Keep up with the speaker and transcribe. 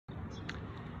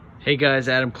Hey guys,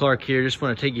 Adam Clark here. Just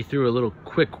want to take you through a little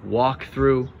quick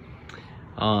walkthrough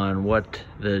on what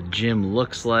the gym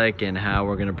looks like and how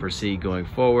we're going to proceed going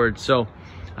forward. So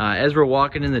as we're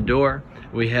walking in the door,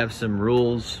 we have some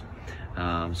rules.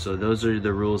 So those are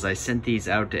the rules. I sent these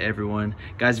out to everyone.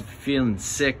 Guys, if you're feeling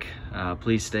sick,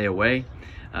 please stay away.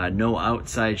 No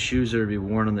outside shoes are to be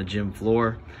worn on the gym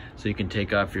floor. So you can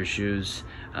take off your shoes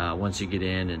once you get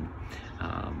in and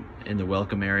in the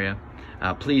welcome area.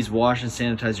 Please wash and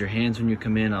sanitize your hands when you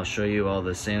come in. I'll show you all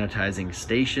the sanitizing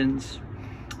stations.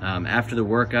 After the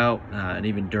workout and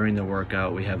even during the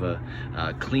workout, we have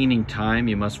a cleaning time.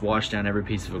 You must wash down every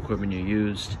piece of equipment you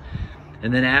used.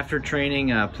 And then after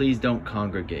training, please don't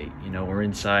congregate. You know, we're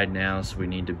inside now, so we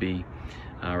need to be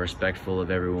respectful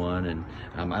of everyone.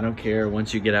 And I don't care,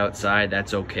 once you get outside,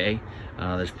 that's okay.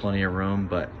 There's plenty of room,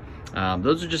 but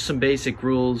those are just some basic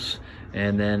rules.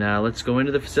 And then let's go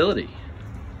into the facility.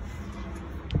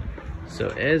 So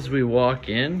as we walk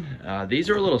in, these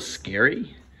are a little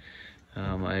scary.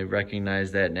 I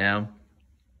recognize that now.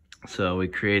 So we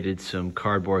created some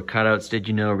cardboard cutouts. Did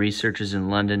you know researchers in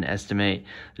London estimate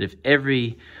that if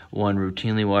everyone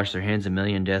routinely washed their hands, 1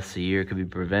 million deaths a year could be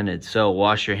prevented? So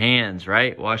wash your hands,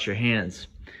 right? Wash your hands.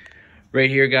 Right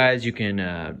here, guys, you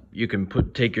can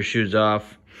take your shoes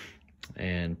off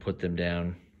and put them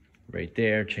down right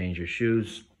there. Change your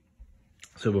shoes.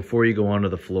 So before you go onto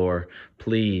the floor,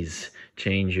 please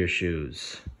change your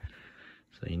shoes.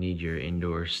 So you need your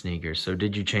indoor sneakers. So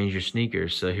did you change your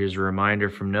sneakers? So here's a reminder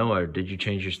from Noah. Did you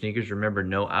change your sneakers? Remember,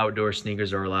 no outdoor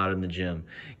sneakers are allowed in the gym.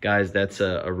 Guys, that's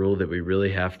a rule that we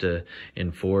really have to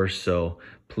enforce. So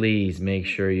please make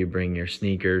sure you bring your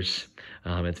sneakers.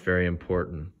 It's very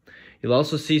important. You'll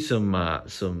also see some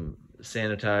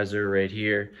sanitizer right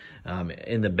here.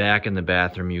 In the back in the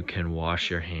bathroom, you can wash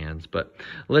your hands. But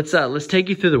let's take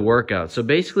you through the workout. So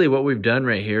basically what we've done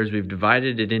right here is we've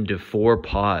divided it into 4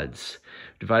 pods.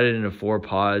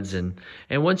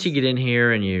 And once you get in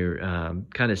here and you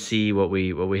kind of see what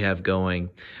we have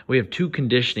going, we have 2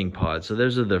 conditioning pods. So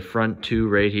those are the front 2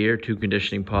 right here, 2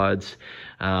 conditioning pods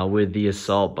with the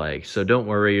assault bike. So don't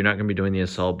worry, you're not going to be doing the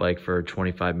assault bike for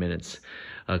 25 minutes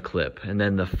a clip. And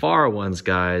then the far ones,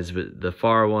 guys,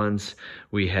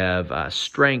 we have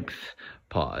strength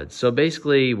pods. So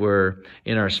basically we're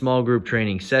in our small group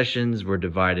training sessions, we're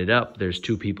divided up. There's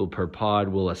 2 people per pod.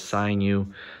 We'll assign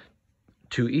you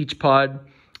to each pod,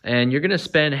 and you're going to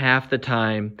spend half the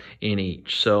time in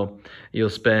each. So you'll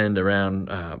spend around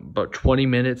about 20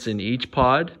 minutes in each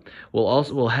pod.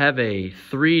 We'll have a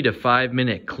 3 to 5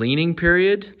 minute cleaning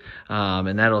period,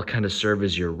 and that'll kind of serve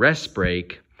as your rest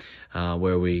break,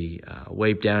 where we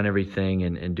wipe down everything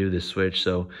and do the switch.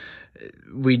 So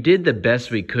we did the best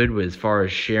we could as far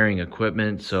as sharing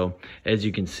equipment. So as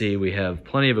you can see, we have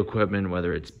plenty of equipment,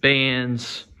 whether it's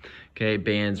bands, okay,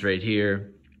 bands right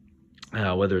here,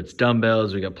 whether it's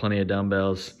dumbbells, we got plenty of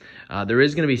dumbbells. There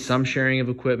is going to be some sharing of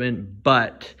equipment,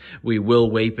 but we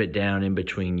will wipe it down in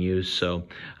between use. So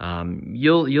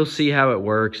you'll see how it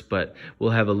works, but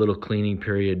we'll have a little cleaning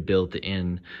period built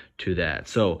in to that.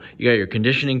 So you got your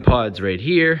conditioning pods right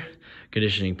here,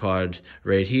 conditioning pod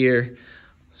right here,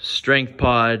 strength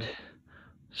pod,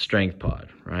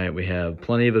 right? We have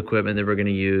plenty of equipment that we're going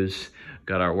to use.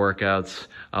 Got our workouts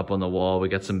up on the wall. We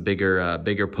got some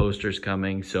bigger posters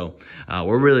coming. So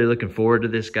we're really looking forward to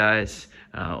this, guys.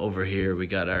 Over here we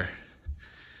got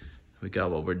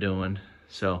what we're doing.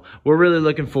 So we're really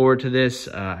looking forward to this.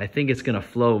 I think it's gonna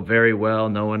flow very well.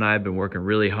 Noah and I have been working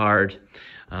really hard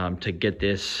to get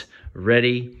this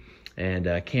ready,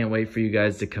 and can't wait for you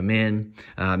guys to come in.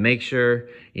 Make sure,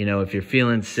 you know, if you're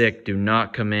feeling sick, do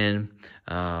not come in,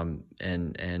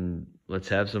 and let's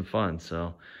have some fun.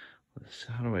 So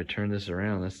how do I turn this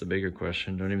around? That's the bigger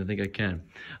question. Don't even think I can.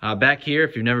 Back here,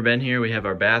 if you've never been here, we have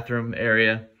our bathroom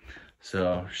area.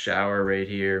 So shower right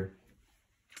here,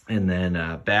 and then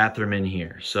bathroom in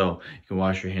here. So you can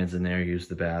wash your hands in there, use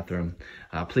the bathroom.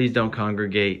 Please don't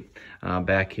congregate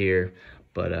back here.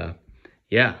 But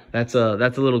yeah, that's a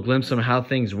little glimpse on how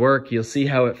things work. You'll see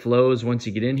how it flows once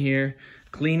you get in here.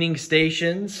 Cleaning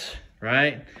stations,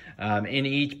 right? In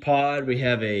each pod, we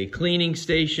have a cleaning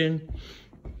station.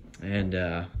 And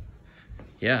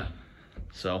yeah,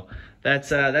 so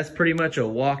that's pretty much a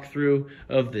walkthrough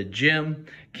of the gym.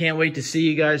 Can't wait to see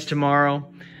you guys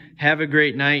tomorrow. Have a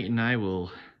great night, and I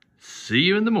will see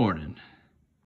you in the morning.